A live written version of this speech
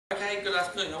and good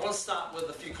afternoon. I want to start with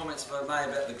a few comments, if I may,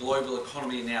 about the global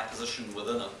economy and our position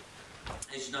within it.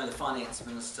 As you know, the Finance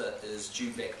Minister is due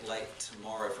back late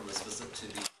tomorrow from his visit to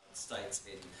the United States,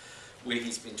 and where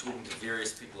he's been talking to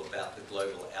various people about the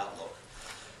global outlook.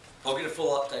 I'll get a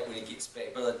full update when he gets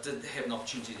back, but I did have an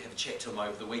opportunity to have a chat to him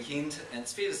over the weekend, and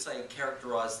it's fair to say he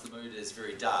characterised the mood as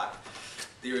very dark.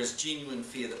 There is genuine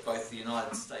fear that both the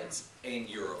United States and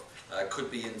Europe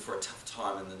could be in for a tough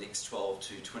time in the next 12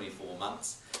 to 24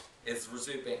 months. As the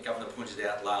Reserve Bank Governor pointed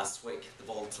out last week, the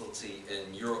volatility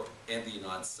in Europe and the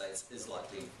United States is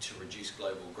likely to reduce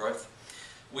global growth.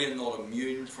 We're not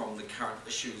immune from the current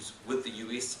issues with the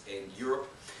US and Europe,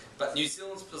 but New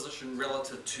Zealand's position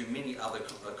relative to many other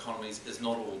economies is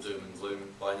not all doom and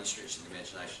gloom by any stretch of the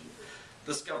imagination.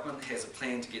 This government has a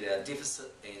plan to get our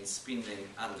deficit and spending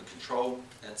under control,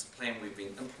 and it's a plan we've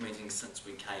been implementing since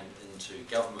we came into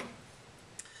government.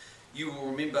 You will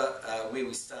remember where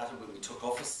we started when we took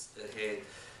office.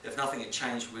 If nothing had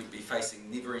changed, we'd be facing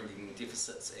never-ending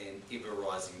deficits and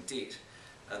ever-rising debt.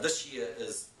 This year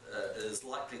is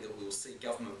likely that we'll see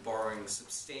government borrowing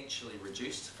substantially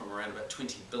reduced from around about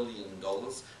 $20 billion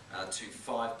to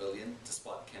 $5 billion,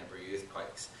 despite the Canterbury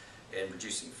earthquakes, and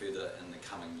reducing further in the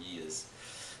coming years.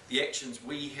 The actions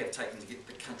we have taken to get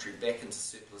the country back into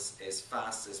surplus as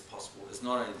fast as possible is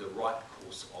not only the right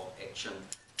course of action,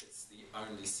 it's the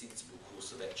only sensible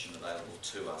course of action available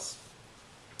to us.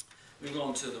 Moving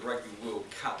on to the Rugby World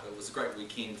Cup, it was a great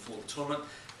weekend for the tournament,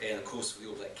 and of course for the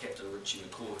All Black captain Richie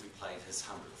McCaw, who played his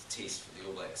 100th test for the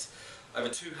All Blacks. Over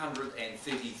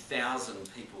 230,000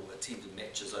 people attended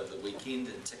matches over the weekend,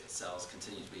 and ticket sales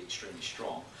continue to be extremely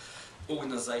strong.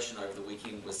 Organisation over the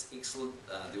weekend was excellent.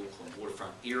 The Auckland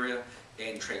waterfront area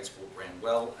and transport ran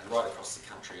well, and right across the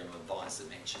country I'm advised that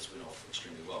matches went off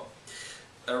extremely well.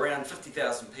 Around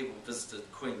 50,000 people visited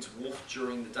Queen's Wharf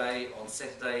during the day on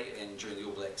Saturday, and during the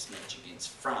All Blacks match against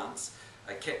France,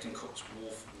 Captain Cook's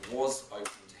Wharf was open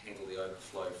to handle the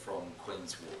overflow from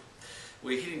Queen's Wharf.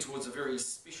 We're heading towards a very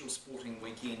special sporting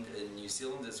weekend in New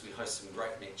Zealand as we host some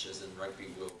great matches in Rugby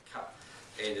World Cup,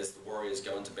 and as the Warriors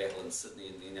go into battle in Sydney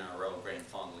in the NRL Grand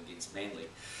Final against Manly.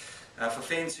 For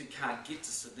fans who can't get to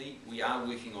Sydney, we are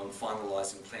working on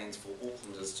finalising plans for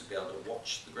Aucklanders to be able to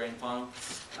watch the Grand Final.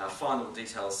 Final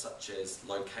details such as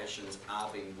locations are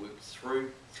being worked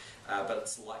through, but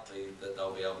it's likely that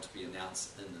they'll be able to be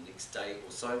announced in the next day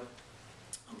or so.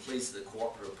 I'm pleased that the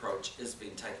cooperative approach is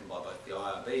being taken by both the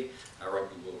IRB,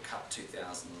 Rugby World Cup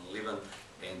 2011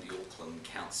 and the Auckland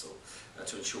Council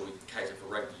to ensure we can cater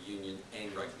for rugby union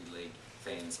and rugby league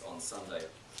fans on Sunday.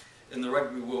 In the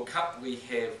Rugby World Cup we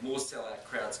have more sellout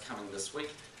crowds coming this week.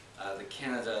 The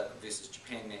Canada versus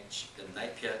Japan match in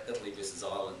Napier, Italy versus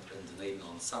Ireland in Dunedin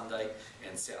on Sunday,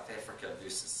 and South Africa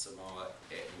versus Samoa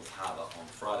at North Harbour on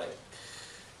Friday.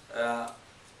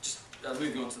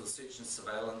 Moving on to the search and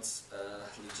surveillance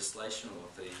legislation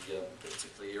of the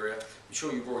particular area. I'm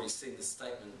sure you've already seen the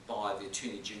statement by the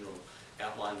Attorney General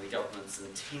outlining the government's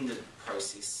intended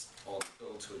process of the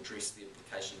bill to address the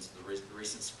implications of the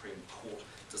recent Supreme Court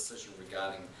decision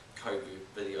regarding covert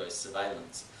video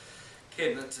surveillance.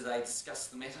 Cabinet today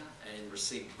discussed the matter and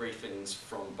received briefings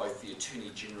from both the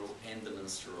Attorney General and the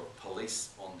Minister of Police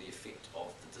on the effect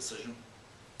of the decision.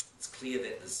 It's clear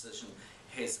that the decision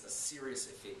has a serious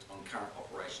effect on current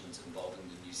operations involving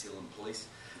the New Zealand Police.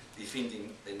 The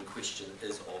offending in question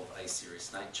is of a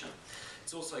serious nature.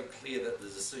 It's also clear that the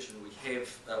decision we have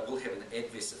will have an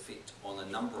adverse effect on a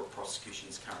number of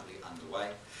prosecutions currently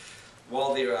underway.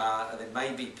 While there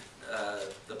may be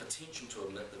the potential to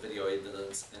omit the video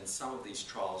evidence in some of these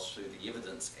trials through the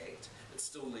Evidence Act, it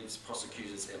still leaves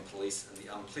prosecutors and police in the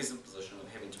unpleasant position of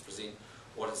having to present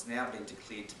what has now been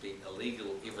declared to be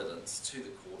illegal evidence to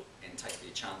the court and take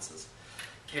their chances.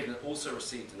 Cabinet also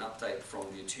received an update from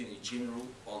the Attorney General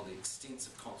on the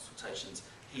extensive consultations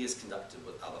he has conducted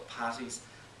with other parties,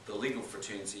 the legal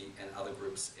fraternity and other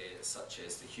groups such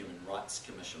as the Human Rights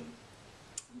Commission.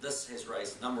 This has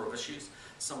raised a number of issues,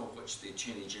 some of which the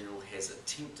Attorney General has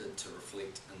attempted to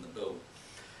reflect in the bill.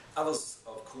 Others,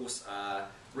 of course, are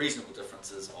reasonable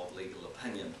differences of legal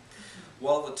opinion.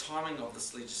 While the timing of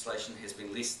this legislation has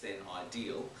been less than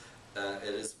ideal,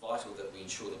 it is vital that we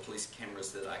ensure the police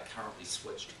cameras that are currently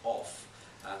switched off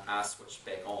are switched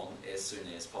back on as soon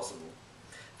as possible.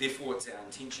 Therefore, it's our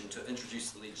intention to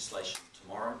introduce the legislation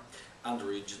tomorrow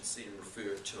under urgency and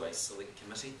refer it to a select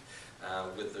committee,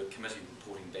 with the committee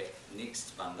reporting back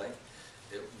next Monday.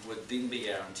 It would then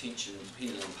be our intention,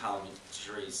 depending on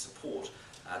parliamentary support,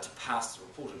 to pass the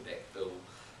reported back bill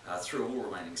through all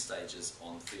remaining stages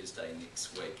on Thursday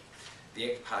next week.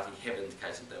 The ACT Party have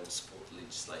indicated they will support the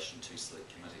legislation to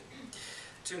select committee.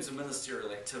 In terms of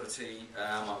ministerial activity,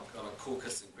 I'm at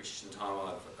caucus and question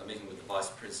time. I'm meeting with the Vice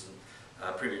President,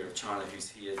 Premier of China, who's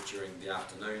here during the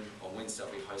afternoon. On Wednesday,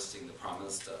 I'll be hosting the Prime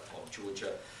Minister of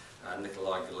Georgia,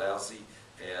 Nikolai Galauzi,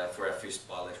 for our first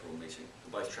bilateral meeting.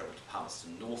 We'll both travel to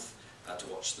Palmerston North to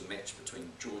watch the match between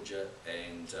Georgia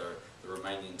and the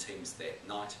Romanian teams that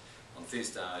night. On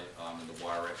Thursday, I'm in the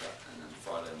Wairarapa, and on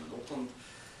Friday, I'm in Auckland.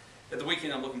 At the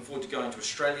weekend, I'm looking forward to going to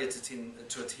Australia to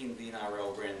attend the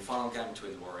NRL Grand Final game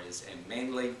between the Warriors and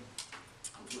Manly.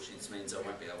 Unfortunately, this means I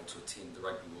won't be able to attend the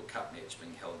Rugby World Cup match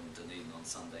being held in Dunedin on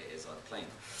Sunday as I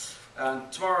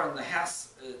planned. Tomorrow in the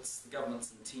House, it's the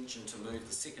government's intention to move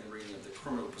the second reading of the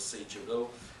Criminal Procedure Bill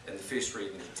and the first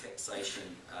reading of the Taxation,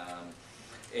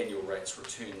 Annual Rates,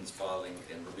 Returns, Filing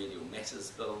and Remedial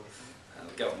Matters Bill.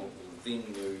 The government will then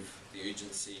move the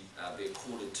urgency be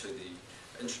accorded to the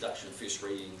introduction of first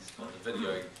readings of the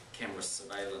Video Camera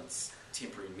Surveillance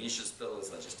Temporary Measures Bill,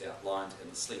 as I just outlined,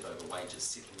 and the Sleepover Wages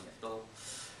Settlement Bill.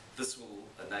 This will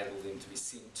enable them to be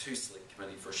sent to Select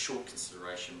Committee for a short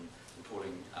consideration,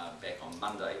 reporting back on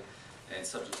Monday, and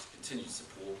subject to continued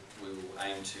support, we will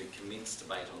aim to commence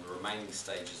debate on the remaining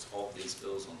stages of these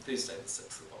bills on Thursday the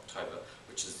 6th of October,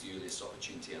 which is the earliest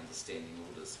opportunity under standing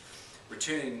orders.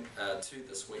 Returning to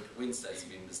this week, Wednesday's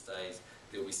Members' Days,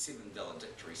 there will be 7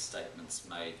 valedictory statements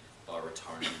made by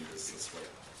retiring members this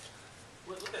week.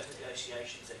 Well, look at those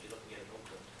negotiations that you're looking at in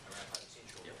Auckland around Party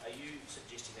Central. Yep. Are you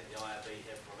suggesting that the IRB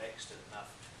have relaxed it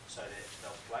enough so that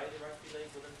they'll play the rugby league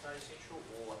within Party Central,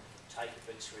 or take a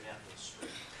big swing out to the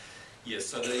street? Yes,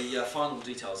 so the final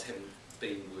details haven't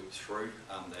been worked through.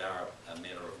 They are a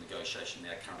matter of negotiation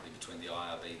now currently between the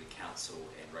IRB, the Council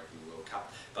and Rugby World Cup.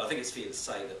 But I think it's fair to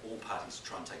say that all parties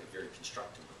try and take a very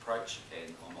constructive approach, and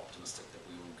I'm optimistic that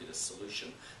we will get a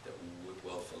solution that will work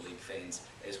well for league fans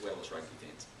as well as rugby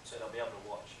fans. So they'll be able to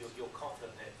watch. You're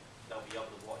confident that they'll be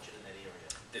able to watch it in that area?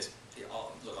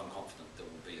 Look, I'm confident there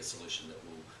will be a solution that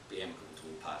will be amicable to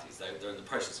all parties. They're in the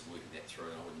process of working that through,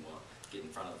 and I wouldn't want to get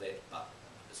in front of that, but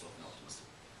it's looking optimistic.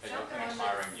 Are you looking at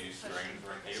hiring youth spring?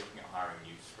 Are you looking at hiring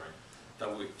youth spring?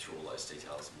 They'll work through all those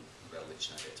details, and we'll let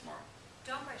you know that tomorrow.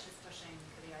 John Brash is pushing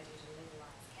for the idea to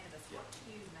legalise cannabis. Yep. What do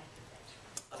you make of that?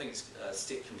 I think it's a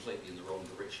step completely in the wrong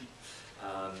direction.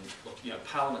 Look,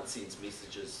 Parliament sends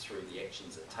messages through the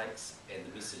actions it takes, and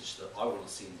the message that I want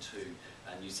to send to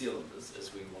New Zealanders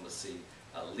is we want to see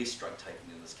less drug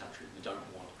taking in this country. We don't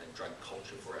want a drug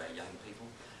culture for our young people,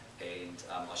 and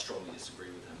I strongly disagree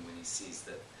with him when he says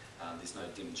that there's no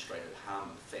demonstrated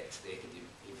harm. In fact, the academic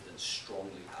evidence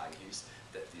strongly argues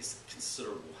that there's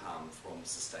considerable harm from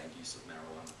sustained use of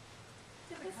marijuana.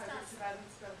 Different COVID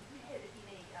surveillance bill. Have you had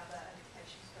any other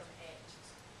indications from ACT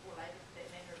or Labour for that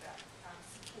matter about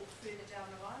support further down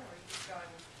the line, or are you just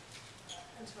going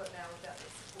into it now without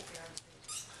that support guarantee?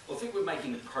 Well, I think we're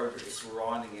making progress. We're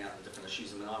ironing out the different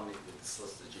issues. I mean, I met with the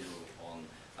Solicitor General on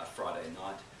Friday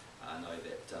night. I know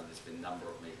that there's been a number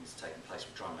of meetings taking place.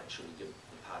 We're trying to make sure we give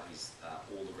the parties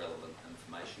all the relevant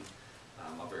information.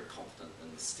 I'm very confident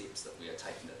in the steps that we are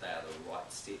taking, that they are the right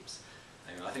steps.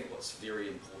 And I think what's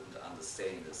very important to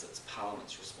understand is it's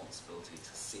Parliament's responsibility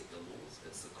to set the laws.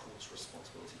 It's the court's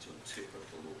responsibility to interpret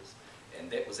the laws. And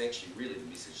that was actually really the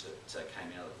message that came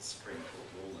out of the Supreme Court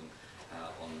ruling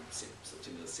on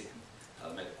September the 2nd. They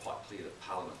made it quite clear that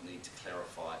Parliament need to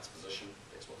clarify its position.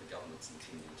 That's what the government's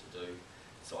intending to do.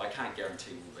 So I can't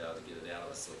guarantee we'll be able to get it out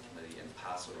of the Select Committee and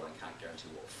pass it, or I can't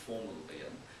guarantee what form it'll be in,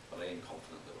 but I am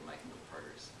confident that we're making good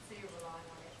progress. So you're relying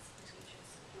on its potential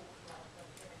support rather than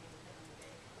having anything on the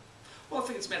back? Well, I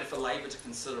think it's a matter for Labour to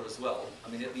consider as well.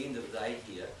 I mean, at the end of the day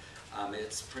here,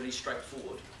 it's pretty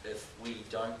straightforward. If we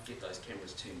don't get those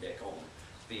cameras turned back on,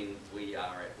 then we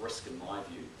are at risk, in my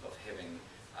view, of having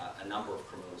a number of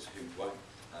criminals who won't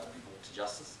be brought to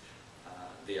justice.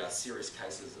 There are serious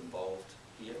cases involved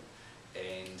here,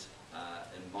 and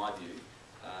in my view,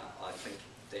 I think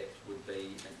that would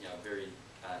be a very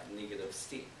negative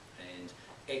step. And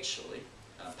actually,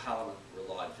 Parliament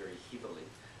relied very heavily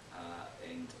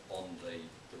and on the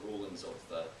rulings of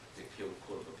the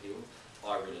Court of Appeal.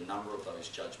 I read a number of those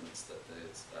judgments that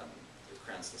the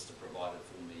Crown Solicitor provided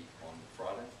for me on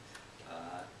Friday,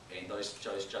 and those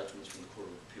judgments from the Court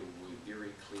of Appeal were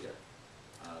very clear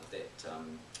that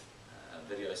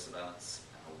video surveillance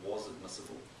was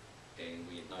admissible, and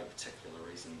we had no particular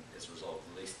reason as a result of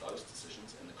at least those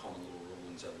decisions and the common law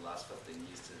rulings over the last 15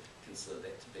 years to consider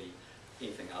that to be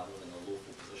anything other than a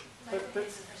lawful position. Labour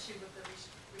has an issue with the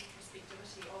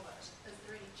retrospectivity of it. Is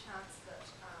there any chance that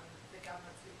the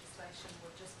government's legislation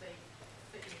would just be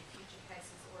for any future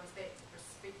cases, or is that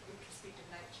retrospective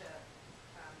nature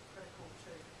critical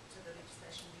to the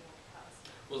legislation you want to pass?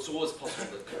 Well, it's always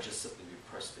possible that it could just simply be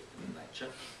prospective in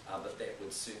nature, but that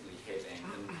would certainly have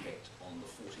an impact on the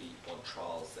 40-odd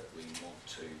trials that we want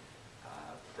to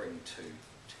bring to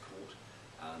court.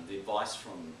 The advice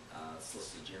from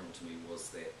Solicitor General to me was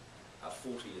that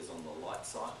 40 is on the light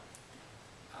side,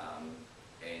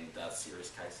 and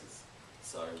serious cases,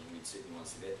 so we'd certainly want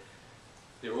to see that.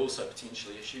 There are also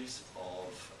potentially issues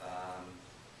of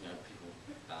people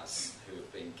who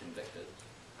have been convicted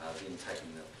then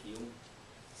taking the appeal,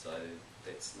 so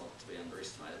that's not to be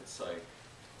underestimated. So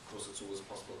of course it's always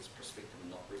possible it's prospective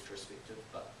and not retrospective,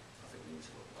 but I think we need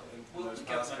to look at both. Will the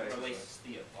government release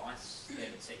the advice that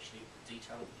it's actually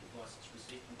detailed the advice it's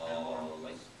received from Crown Law and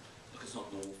Police? Look, it's not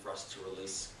normal for us to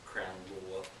release Crown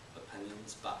Law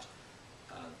opinions, but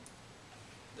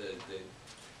the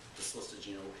Solicitor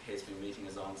General has been meeting,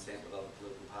 as I understand, with other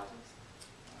political parties.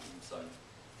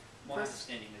 My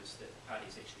understanding is that the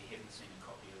parties actually haven't seen a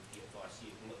copy of the advice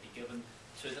yet. Will it be given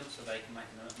to them so they can make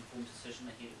an informed decision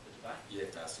ahead of the debate? You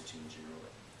have to ask the Attorney General that.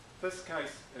 This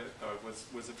case, though,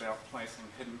 was about placing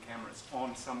hidden cameras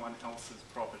on someone else's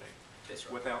property. That's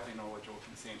right. Without their knowledge or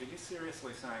consent. Are you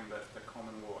seriously saying that the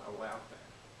common law allowed that?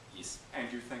 Yes.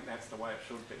 And do you think that's the way it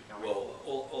should be going Well,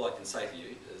 forward? all I can say to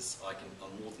you is I'm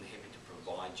more than happy to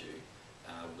provide you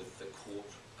with the court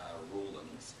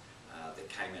rulings that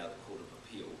came out of the Court of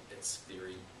Appeal. It's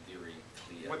very, very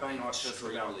clear. Were they not just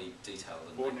about extremely detailed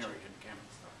in ordinary nature. hidden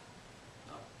cameras, though?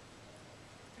 No.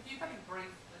 Have you been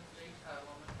briefed in detail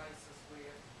on the cases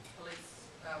where police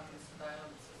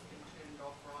surveillance has been turned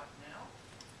off right now?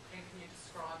 And can you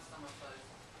describe some of those?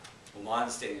 Well, my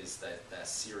understanding is that they're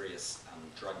serious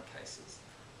drug cases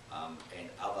and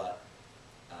other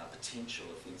potential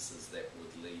offences that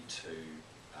would lead to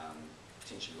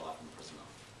potentially life imprisonment.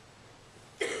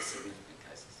 Significant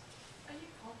cases. Are you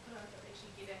confident of actually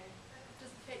getting,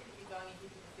 does the fact that you're going ahead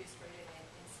with the first reading and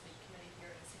Select Committee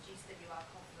hearing suggest that you are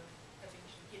confident of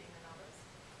actually getting the numbers?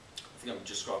 I think I would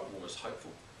describe it more as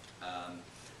hopeful.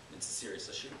 It's a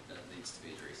serious issue and it needs to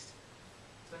be addressed.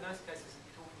 So in those cases that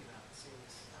you're talking about, the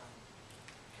serious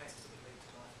cases that would lead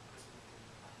to life imprisonment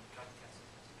and drug cases,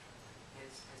 etc.,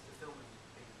 has the filming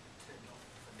been turned off?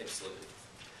 Absolutely.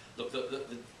 Look,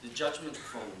 the judgment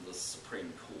from the Supreme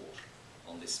Court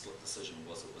on their split decision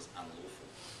was it was unlawful.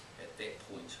 At that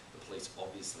point, the police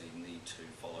obviously need to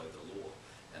follow the law,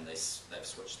 and they've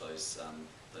switched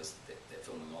that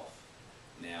filming off.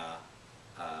 Now,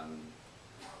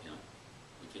 we're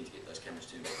keen to get those cameras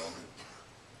turned back on.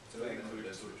 So that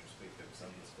includes retrospective, some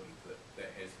of this footage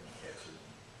that has been captured.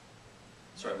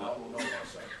 Sorry, Michael.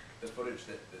 The footage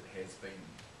that has been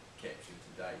captured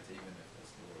to date, even if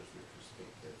this law is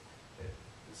retrospective, that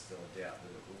there's still a doubt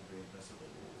that it will be admissible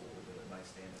or that it may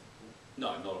stand at the court.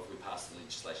 No, not if we pass the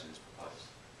legislation as proposed.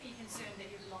 Are you concerned that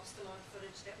you've lost a lot of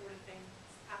footage that would have been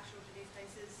actual to these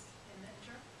cases in the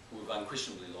interim? We've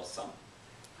unquestionably lost some,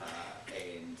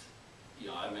 and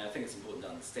I think it's important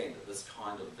to understand that this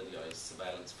kind of video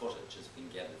surveillance footage has been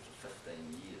gathered for 15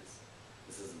 years.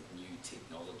 This isn't new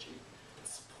technology. It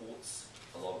supports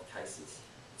a lot of cases.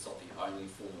 It's not the only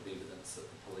form of evidence that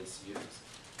the police use,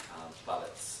 but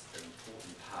it's an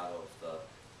important part of the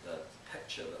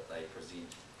picture that they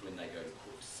present when they go to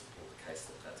court to support the case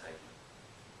that they're taking.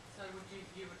 So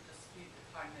you would dispute the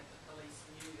claim that the police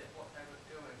knew that what they were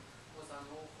doing was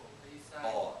unlawful? Are you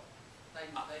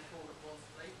saying they thought it was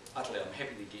legal? Utterly, I'm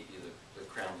happy to get you the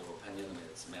Crown Law opinion. I mean,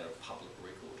 it's a matter of public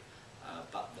record.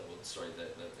 But the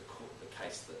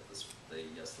case that the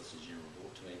Solicitor General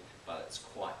brought to me, but it's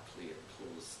quite clear. The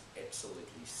clause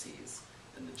absolutely says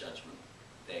in the judgment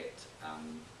that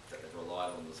they've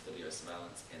relied on this video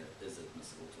surveillance and it is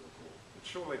admissible to the court. But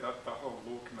surely the whole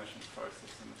Law Commission's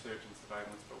process and the Search and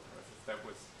Surveillance Bill process, that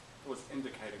was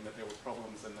indicating that there were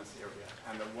problems in this area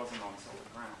and it wasn't on solid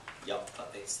ground. Yep,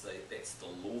 but that's the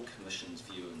Law Commission's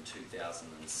view in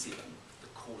 2007.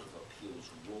 The Court of Appeal's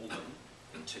ruling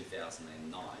in 2009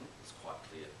 is quite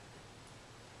clear.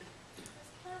 Can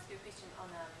I ask you a question on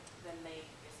the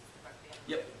league versus the rugby?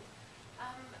 Yep.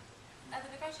 Are the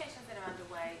negotiations that are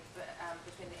underway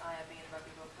between the IRB and the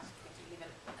Rugby World Cup 2011,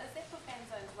 is that for fan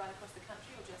zones right across the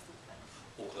country or just Auckland?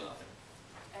 Auckland, I think.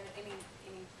 And any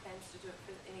plans to do it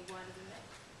for any wider than that?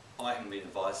 I haven't been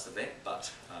advised of that,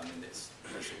 but that's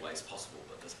always possible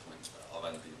at this point. But I've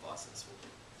only been advised it's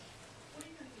Auckland. What are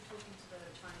you going to be talking to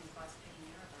the Chinese Vice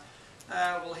Premier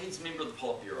about? Well, he's a member of the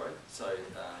Politburo, so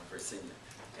very senior.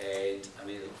 And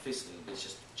firstly, it's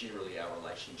just generally our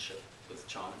relationship with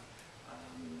China.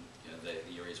 The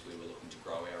areas where we're looking to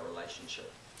grow our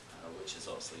relationship, which is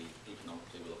obviously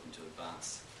economically we're looking to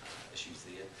advance issues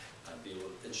there. It'd be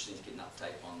interesting to get an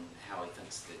update on how he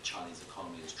thinks the Chinese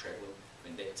economy is travelling.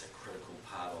 That's a critical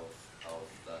part of of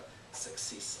the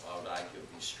success, I would argue, of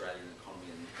the Australian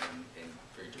economy and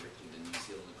very directly the New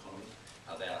Zealand economy.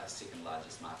 They are our second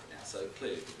largest market now, so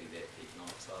clearly it could be that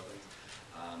economic side of things.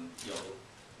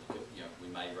 We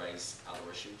may raise other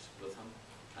issues with him,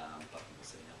 but we'll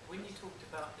see how. When you talked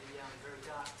about the very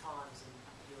dark times in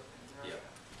Europe and America,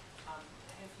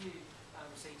 have you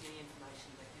received any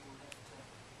information that you will have to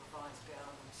revise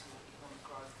downwards your economic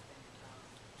growth and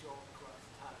job growth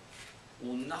targets?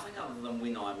 Well, nothing other than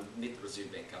when I met the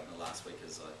Reserve Bank Governor last week,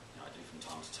 as I do from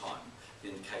time to time, the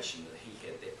indication that he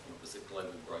had at that point was that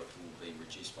global growth will be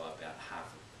reduced by about half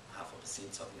a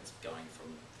percent. So I think it's going from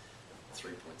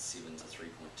 3.7 to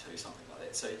 3.2, something like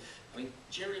that. So, I mean,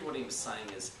 generally what he was saying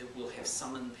is it will have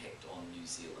some impact on New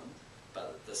Zealand, but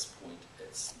at this point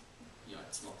it's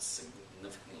not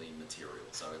significantly material,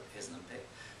 so it has an impact.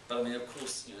 But I mean, of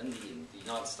course, in the end, the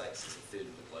United States is a third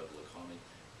of the global economy.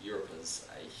 Europe is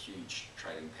a huge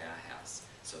trading powerhouse.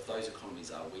 So if those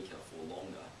economies are weaker for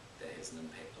longer, that has an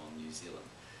impact on New Zealand.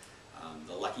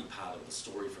 The lucky part of the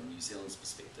story from New Zealand's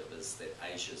perspective is that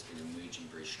Asia has been emerging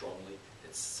very strongly.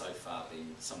 It's so far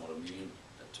been somewhat immune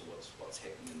to what's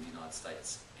happening in the United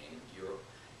States and Europe.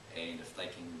 And if they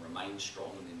can remain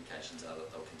strong, and the indications are that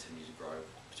they'll continue to grow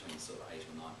between sort of 8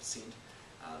 or 9%,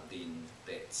 then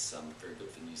that's very good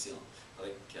for New Zealand. I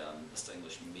think Mr.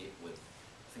 English met with,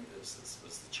 I think it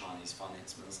was the Chinese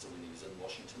finance minister when he was in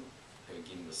Washington, who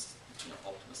again was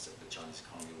optimistic the Chinese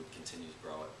economy would continue to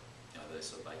grow at those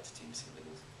sort of 8 to 10%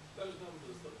 levels. Those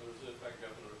numbers that the Reserve Bank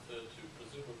Governor referred to,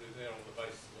 presumably they're on the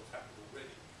basis of what's happened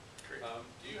already. Correct.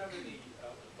 Do you have any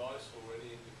advice or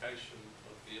any indication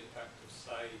of the impact of,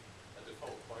 say, a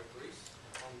default by Greece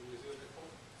on New Zealand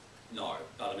economy? No,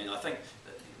 but I mean, I think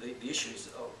the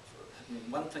issues of,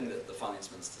 one thing that the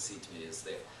finance minister said to me is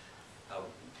that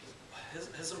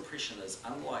his impression is,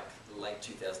 unlike late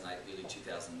 2008, early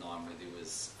 2009, where there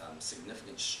was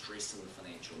significant stress in the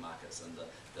financial markets and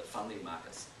the funding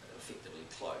markets effectively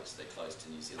closed. They closed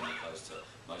to New Zealand, they closed to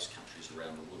most countries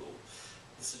around the world.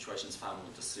 The situation is far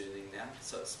more discerning now,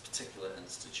 so it's particular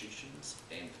institutions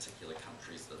and particular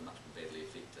countries that are much more badly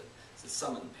affected. So there's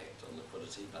some impact on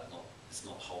liquidity, but it's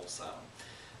not wholesale.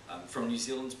 From New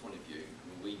Zealand's point of view, I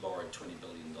mean, we borrowed $20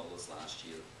 billion last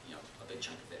year, a big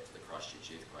chunk of that for the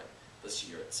Christchurch earthquake. This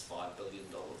year it's $5 billion,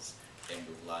 and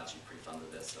we've largely pre-funded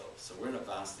ourselves. So we're in a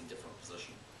vastly different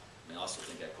position. I mean, I still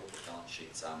think our corporate balance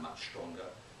sheets are much stronger.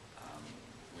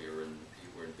 We're in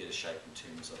better shape in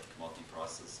terms of commodity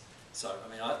prices. So, I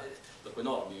mean, look, we're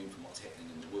not immune from what's happening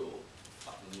in the world,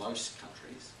 but most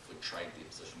countries would trade their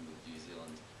position with New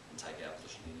Zealand and take our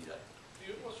position any day.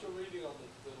 What's your reading on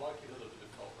the likelihood of a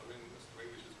default? I mean, Mr.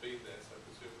 English has been there, so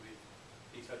presumably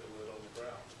he's had the word on the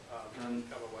ground. He's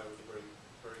come away with a very,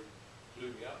 very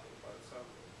gloomy outlook by the sound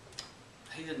of it.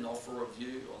 He didn't offer a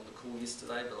view on the call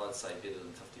yesterday, but I'd say better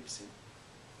than 50%.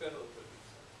 Better than 50%.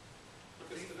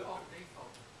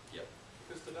 Yep.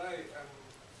 Because today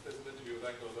there's an interview with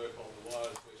Angela Merkel on the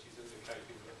wires where she's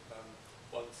indicating that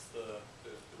once the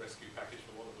rescue package,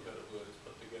 for want of a better word, is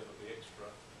put together, the extra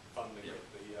funding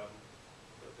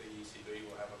that the ECB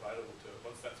will have available to it,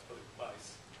 once that's put in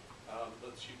place,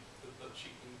 that she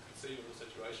can conceive of a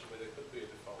situation where there could be a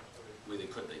default. I mean, where there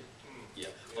could be.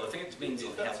 Yeah. Well, I think it depends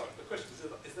on how. The question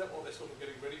is that what they're sort of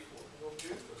getting ready for? In your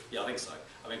view? Yeah, I think so.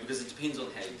 I mean, because it depends on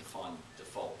how you define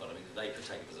default. But I mean, they could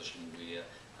take a position where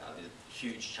there's a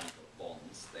huge chunk of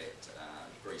bonds that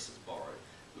Greece has borrowed,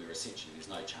 where essentially there's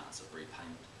no chance of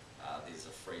repayment. There's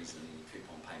a freeze in any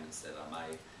coupon payments that are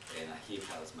made, and a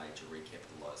haircut is made to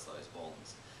recapitalise those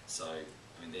bonds. So,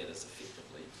 I mean, that is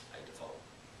effectively a default.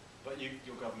 But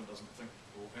your government doesn't think,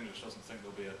 or English doesn't think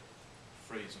there'll be a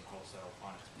freeze in wholesale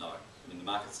finance? No. I mean, the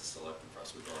markets are still open for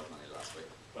us. We borrowed money last week.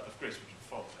 But if Greece were to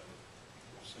default, that would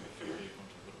send a few people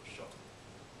into a bit of a shock.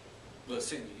 Well, it's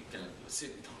certainly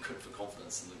not good for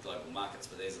confidence in the global markets,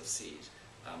 but as I've said,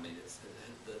 I mean,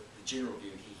 the general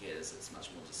view he has, it's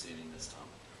much more discerning this time.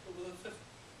 Well,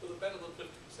 with a better than 50%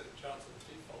 chance of a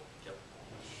default, yep.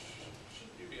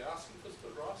 Shouldn't you be asking for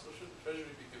some advice, or shouldn't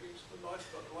Treasury be giving some advice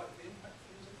about the likely impact for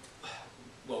New Zealand?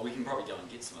 Well, we can probably go and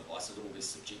get some advice. It'll all be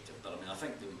subjective, but I mean, I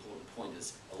think the important point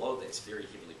is a lot of that's very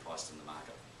heavily priced in the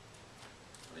market.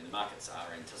 I mean, the markets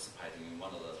are anticipating, and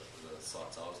one of the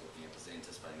sites I was looking at was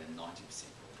anticipating a 90%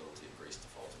 probability of Greece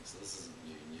defaulting, so this isn't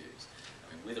new news. I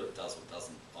mean, whether it does or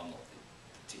doesn't, I'm not the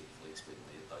technical expert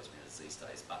in those matters these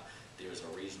days, but there is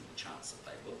a reasonable chance that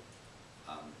they will.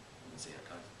 We'll see how it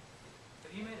goes.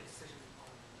 Have you made a decision on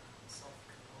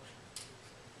self-compulsion?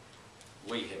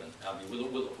 We haven't. I mean, we're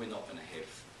not going to have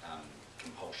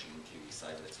compulsion in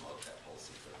KiwiSaver. That's not our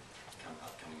policy for the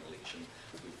upcoming election.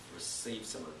 We've received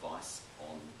some advice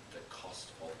on the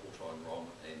cost of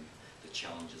auto-enrolment and the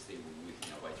challenges there. We're working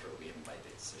our way through it. We haven't made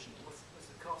that decision yet. Was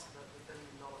the cost of it within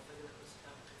the dollar figure that was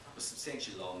It was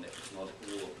substantially lower than that, because not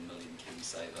all of the million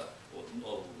KiwiSaver, or not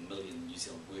all the million New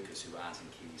Zealand workers who aren't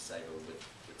in KiwiSaver would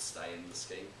stay in the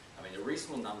scheme. I mean, a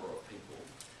reasonable number of people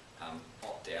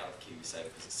opt out of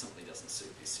KiwiSaver because it simply doesn't suit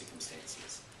their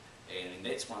circumstances. And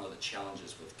that's one of the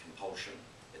challenges with compulsion.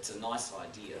 It's a nice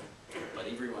idea, but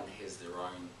everyone has their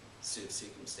own set of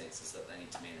circumstances that they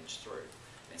need to manage through.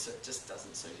 And so it just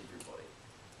doesn't suit everybody.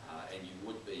 And you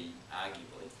would be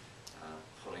arguably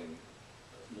putting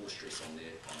more stress on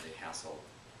their household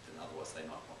than otherwise they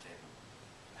might want to happen.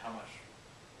 How much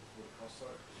would it cost,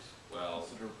 though? Well,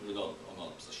 I'm not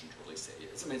in a position to release that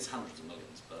yet. I mean, it's hundreds of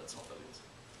millions, but it's not billions.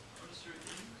 Minister, are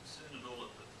you concerned at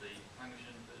all that the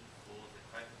function bid for the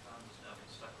Quaker Fund has now been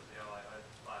stuck with the OIO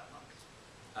for 5 months?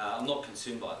 I'm not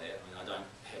concerned by that. I mean, I don't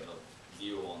have a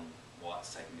view on why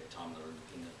it's taking that time. They're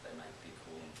independent. They make their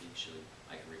call and eventually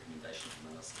make a recommendation to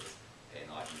ministers.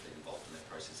 And I haven't been involved in that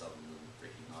process other than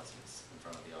recognising it's in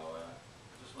front of the OIO.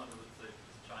 I just wonder with the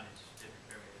Chinese Deputy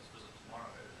Premier's visit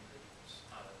tomorrow and the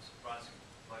surprising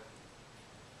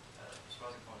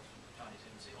comments from the Chinese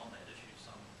embassy on that issue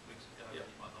some weeks ago, Yep.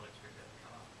 you might not expect that to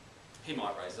come up. He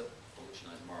might raise it. I'll let you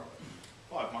know tomorrow.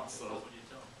 5 months, though. What would you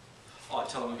tell them? I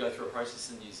tell them we go through a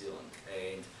process in New Zealand,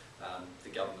 and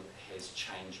the government has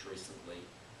changed recently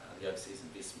the Overseas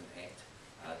Investment Act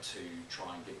to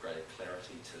try and give greater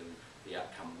clarity to the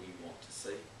outcome we want to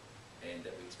see, and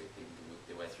that we expect people to work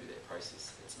their way through that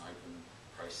process. It's an open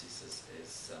process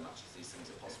as much as these things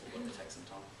are possible, but it will take some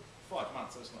time. 5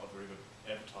 months, that's not a very good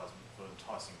advertisement for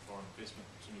enticing foreign investment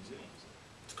to New Zealand, is it?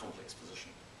 It's a complex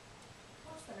position.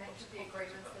 What's the nature of the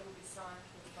agreements that will be signed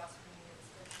with the Vice Premier this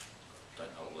week?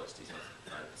 Don't know all those details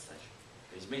at this stage.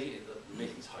 The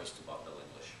meeting's hosted by Bill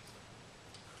English.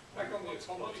 Back on the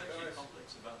economy, What's actually guys.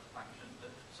 complex about the function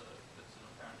that it's an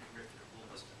apparently reputable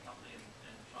listed company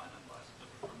in China and buys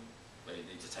it from But you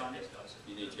need to take Chinese that. guys.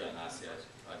 You need to go and ask the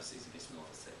Overseas Investment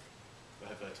Office that.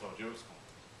 But have they told you it's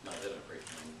complex? No, they don't brief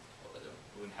me on what they're doing.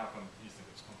 Well, then how come you think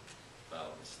it's complex?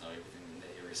 Well, I just know everything in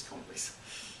that area is complex.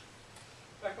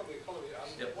 Back on the economy,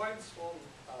 Yep. Wayne Swan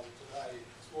today,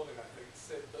 this morning I think,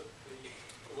 said that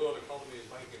the world economy is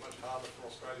making it much harder for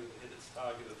Australia to hit its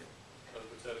target of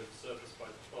returning to surplus by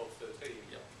 12-13.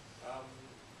 Yep.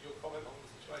 Your comment on the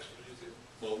situation in New Zealand?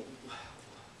 Well,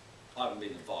 I haven't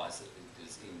been advised that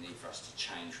there's any need for us to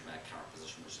change from our current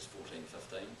position, which is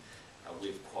 14-15.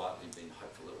 We've quietly been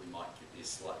hopeful that we might get there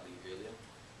slightly earlier.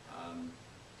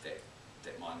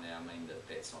 That might now mean that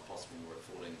that's not possible. We're at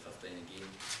 14-15 again.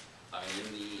 I mean, in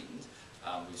the end,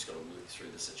 we've just got to work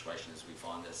through the situation as we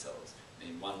find ourselves. I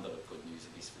mean, one bit of good news,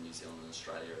 at least for New Zealand and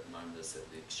Australia at the moment, is that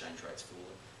the exchange rate's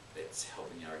fallen. That's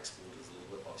helping our exporters a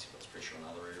little bit. Obviously, puts pressure on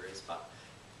other areas, but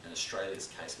in Australia's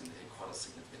case, I mean, they had quite a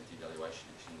significant devaluation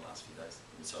actually in the last few days,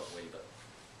 and so have we. But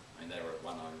I mean, they were at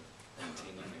 1.10, I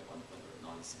think at one point they were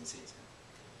at 97 cents.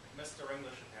 Mr.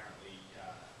 English apparently,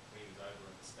 when he was over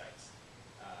in the States,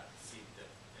 said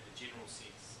that in a general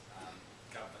sense,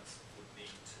 governments would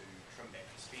need to trim back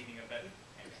the spending a bit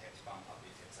and perhaps bump up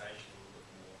their taxation a little bit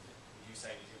more. Would you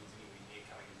say New Zealand's anywhere near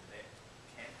coming into that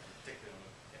camp, particularly on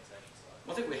the taxation side?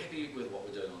 Well, I think we're happy with what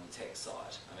we're doing on the tax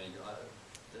side. I mean,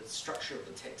 the structure of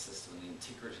the tax system and the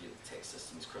integrity of the tax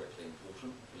system is critically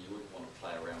important. You wouldn't want to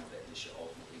play around with that unless you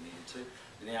ultimately needed to.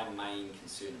 And our main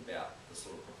concern about the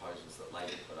sort of proposals that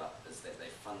Labor put up is that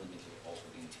they fundamentally alter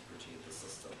the integrity of the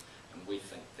system. And we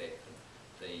think that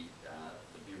the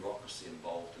bureaucracy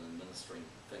involved in administering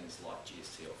things like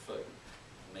GST or food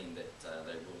mean that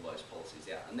they rule those policies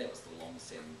out. And that was the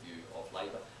long-standing view of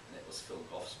Labor, and that was Phil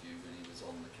Goff's view when he was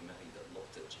on the committee that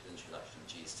looked at the introduction of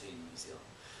GST in New Zealand.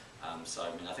 So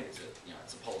I mean, I think it's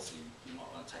a policy you might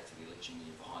want to take to the election when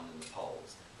you're behind in the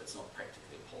polls. But it's not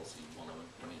practically a policy you want to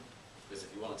implement, because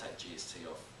if you want to take GST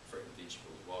off fruit and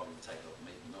vegetables, why would you take it off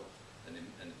meat and milk? And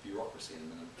the bureaucracy and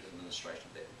administration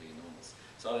of that would be enormous.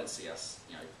 So I don't see us,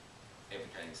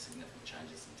 advocating significant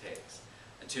changes in tax.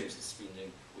 In terms of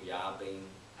spending, we are being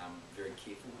very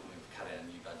careful. We've cut our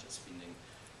new budget spending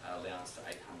allowance to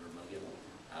 800 million.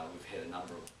 We've had a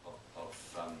number of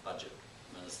budget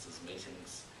ministers'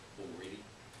 meetings already,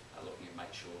 looking at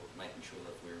making sure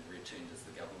that we're returned as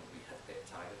the government, we hit that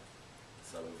target.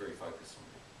 So we're very focused on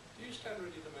that. Do you stand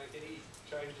ready to make any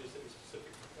changes, any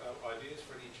specific ideas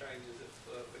for any changes if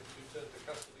the return to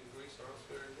custody in Greece or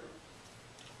elsewhere in Europe?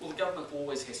 Well, the government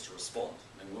always has to respond.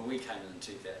 I mean, when we came in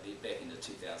back into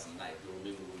 2008, you'll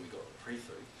remember when we got the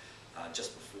pre-food,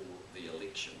 just before the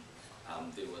election,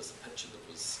 there was a picture that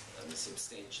was had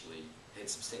substantially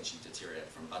deteriorated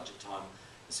from budget time.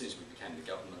 as soon as we became the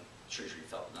government, Treasury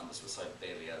felt the numbers were so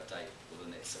badly out of date.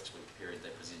 Within that 6-week period,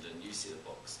 they presented a new set of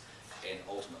books, and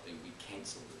ultimately we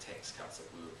cancelled the tax cuts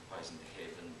that we were proposing to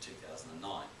have in 2009.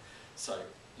 So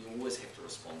you always have to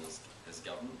respond as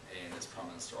government, and as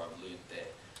Prime Minister I've learned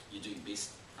that you do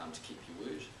best to keep your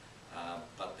word,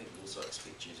 but people also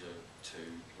expect you to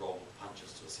roll with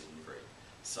punches to a certain degree.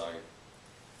 So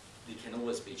there can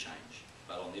always be change,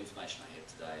 but on the information I have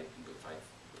today, in good faith,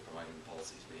 we're promoting the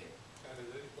policies we have. And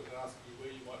is there anyone asking you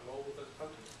where you might roll with those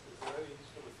punches? Is there any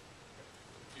sort of,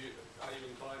 are you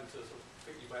inclined to sort of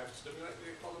think you may have to stimulate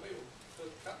the economy or to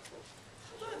cut?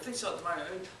 I don't think so at the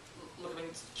moment. Look, I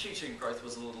mean, Q2 growth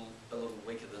was a little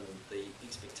weaker than the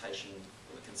expectation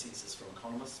or the consensus from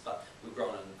economists, but we've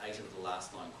grown in 8 of the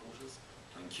last 9 quarters.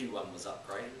 I mean, Q1 was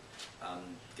upgraded.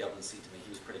 The governor said to me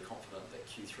he was pretty confident that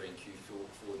Q3 and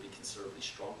Q4 would be considerably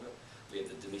stronger. We have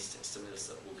the domestic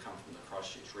stimulus that will come from the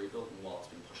Christchurch rebuild, and while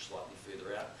it's been pushed slightly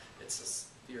further out, it's a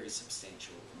very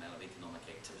substantial amount of economic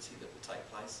activity that will take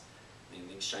place. And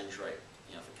the exchange rate,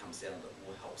 if it comes down a bit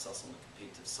more, helps us on the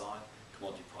competitive side.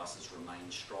 Commodity prices remain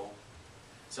strong.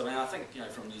 So I think,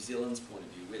 from New Zealand's point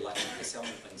of view, we're lucky we're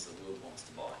selling things the world wants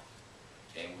to buy.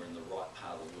 And we're in the right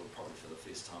part of the world probably for the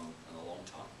first time in a long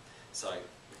time. So,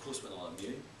 of course, we're not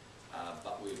immune.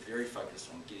 But we're very focused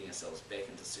on getting ourselves back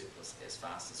into surplus as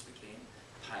fast as we can,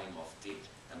 paying off debt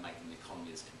and making the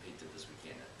economy as competitive as we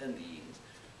can. In the end,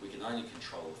 we can only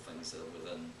control the things that are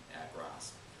within our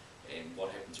grasp. And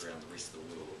what happens around the rest of the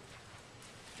world,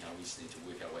 we just need to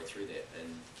work our way through that.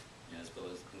 And as Bill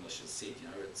English has said,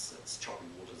 it's choppy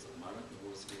waters at the moment, and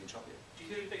the waters are getting choppier. Do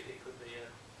you think there could be a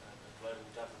global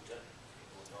double dip,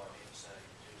 or so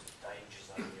in terms of danger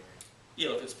zone area?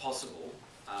 Yeah, look, it's possible,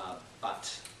 but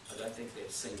I don't think that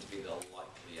seems to be the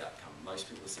likely outcome. Most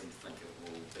people seem to think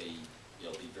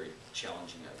it'll be very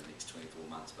challenging over the next 24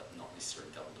 months, but not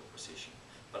necessarily double-dip recession.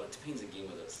 But it depends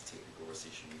again whether it's a technical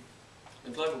recession.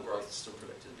 And global growth is still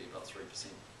predicted to be about 3%.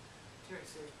 Terry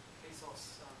said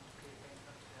Bezos declared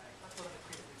bankrupt today. I thought of a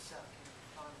credible South African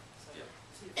climate. So Yeah.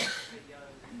 see if the CEO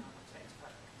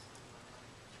taxpayer can still money.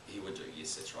 He would do,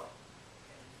 yes, that's right.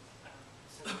 And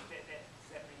so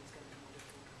that means it's going to be more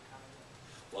difficult to recover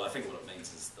that. Well, I think what it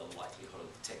means is the likelihood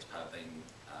of the taxpayer being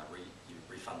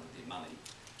refunded their money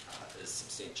is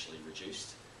substantially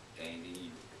reduced, and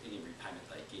any repayment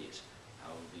they get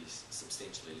will be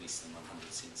substantially less than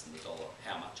 100 cents in the dollar.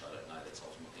 How much, I don't know. That's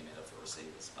ultimately a matter for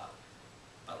receivers, but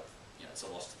it's a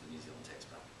loss to the New Zealand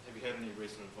taxpayer. Have you had any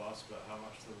recent advice about how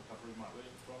much the recovery might be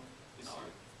from this No.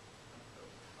 year?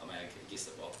 I mean, I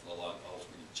guess that will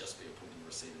ultimately just be appointing a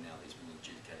receiver now that he's been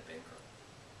adjudicated bankrupt.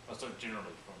 I suppose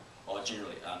generally from...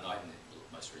 Generally, no, in the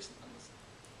most recent numbers.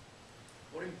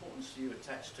 What importance do you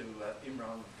attach to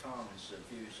Imran Khan's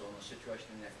views on the situation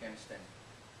in Afghanistan?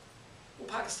 Well,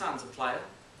 Pakistan's a player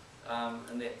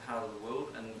in that part of the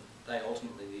world, and they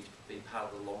ultimately need to be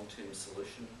part of the long-term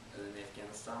solution in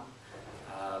Afghanistan.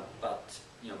 But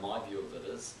my view of it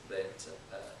is that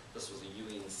this was a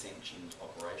UN-sanctioned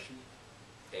operation,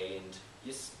 and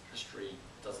yes, history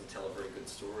doesn't tell a very good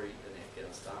story in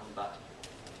Afghanistan, but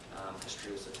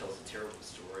history also tells a terrible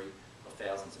story of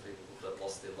thousands of people that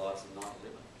lost their lives in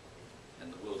 9/11,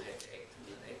 and the world had to act, and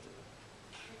it acted.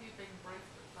 Have you been briefed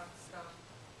that Pakistan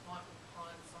might be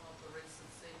behind some of the recent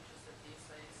sieges that the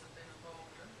SAs have been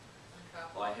involved in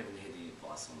Kabul? I haven't had any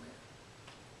advice on that.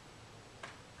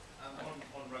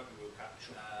 On Rugby World Cup,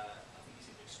 I think you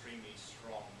said extremely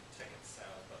strong ticket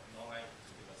sales, but not able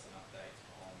to give us an update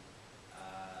on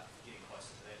getting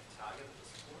closer to that target at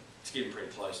this point. It's getting pretty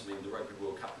close. I mean, the Rugby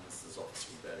World Cup Minister's Office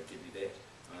will be able to give you that.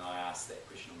 I mean, I asked that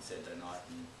question on Saturday night,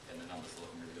 and the numbers are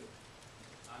looking really good.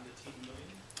 Under 10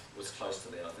 million? It was close to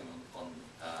that, I think, on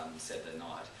Saturday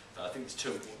night. But I think there's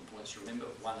 2 important points to remember.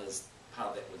 One is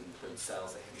part of that would include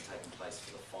sales that haven't taken place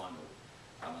for the final,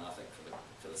 and I think for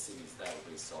the semis they will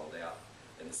be sold out.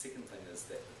 And the second thing is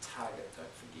that the target,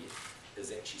 don't forget, is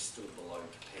actually still below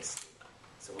capacity.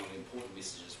 So one of the important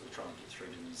messages we're trying to get through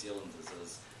to New Zealanders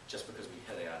is just because we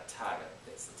hit our target,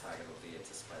 that's the target of the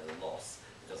anticipated loss.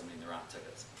 It doesn't mean there aren't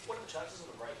tickets. What are the chances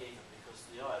of a break even? Because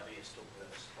the IOB is still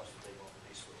supposed to be one of the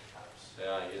best World Cups.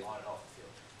 Yeah. On and off the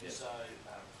field. Yeah. So,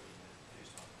 putting the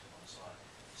first on the side.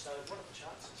 So, what are the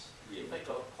chances? Yeah, You think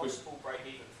of a possible break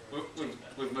even for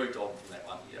we've moved on from that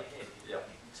one. Yeah. Yeah.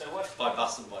 So what? By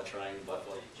bus and by train, by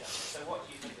flight. So what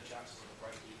do you think the chances of a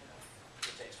break even are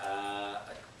for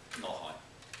taxpayers? Not high.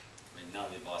 I mean, none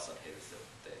of the advice I've had is that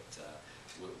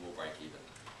we'll break even.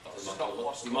 But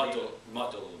we might do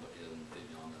a little bit better than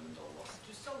 $39 million loss.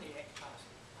 Just on the ACT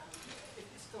Party, if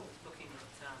you're still looking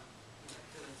at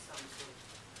doing some sort of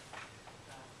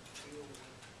deal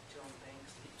with John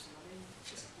Banks, I mean,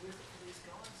 just worth it for these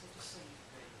guys.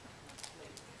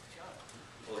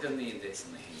 gets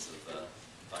in the hands of the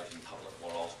voting public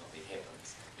what ultimately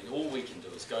happens. And all we can do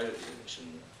is go to the election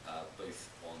booth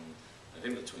on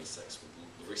November 26th with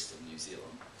the rest of New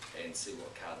Zealand and see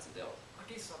what cards are dealt. I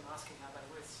guess I'm asking, are they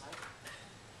worth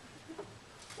saving?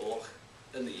 Well,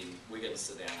 in the end, we're going to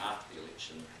sit down after the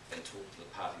election and talk to the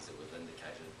parties that we've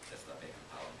indicated if they're back in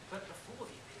Parliament. But before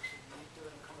the election, you do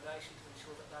an accommodation to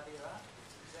ensure that they're there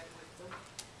afterwards. Is that worth doing?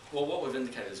 Well, what we've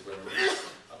indicated is we're going to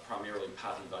release a primarily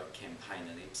party vote campaign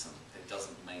in Epsom. It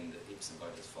doesn't mean that Epsom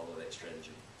voters follow that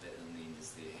strategy. That in the end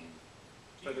is their hand.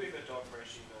 Do you believe that Don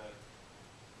Brashy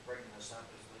bringing this up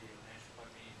as the National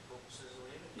Party caucuses or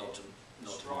whatever? Not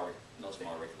to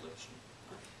my recollection.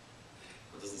 No.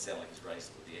 It doesn't sound like he's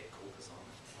raised it with the ACT caucus on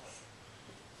it.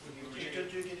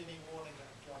 Did you get any warning that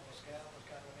John Pascal was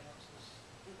going to announce this?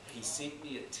 He sent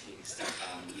me a text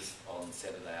on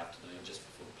Saturday afternoon just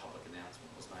before the public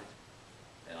announcement was made,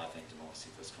 and I thanked him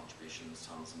obviously for his contribution this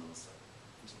time as a minister.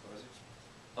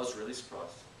 I was really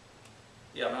surprised.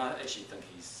 Yeah, I mean, I actually think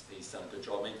he's done a good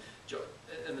job. I mean,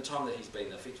 in the time that he's been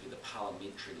effectively the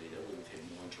parliamentary leader, we've had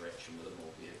more interaction with him,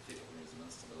 or we have had when he was a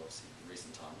minister, but obviously in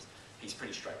recent times, he's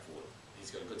pretty straightforward.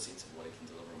 He's got a good sense of what he can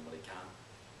deliver and what he can't.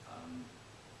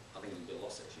 I think it'll be a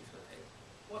loss actually for the PAG.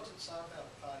 What's it say about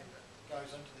the party that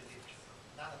goes into the election?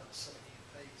 None of it's sitting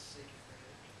MPs seeking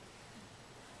re-election.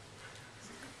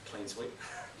 Clean sweep.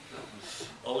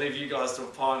 I'll leave you guys to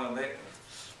opine on that.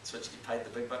 That's what you get paid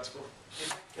the big bucks for.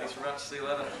 Thanks very much. See you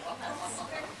later.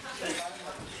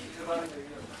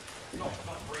 Not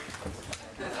brief.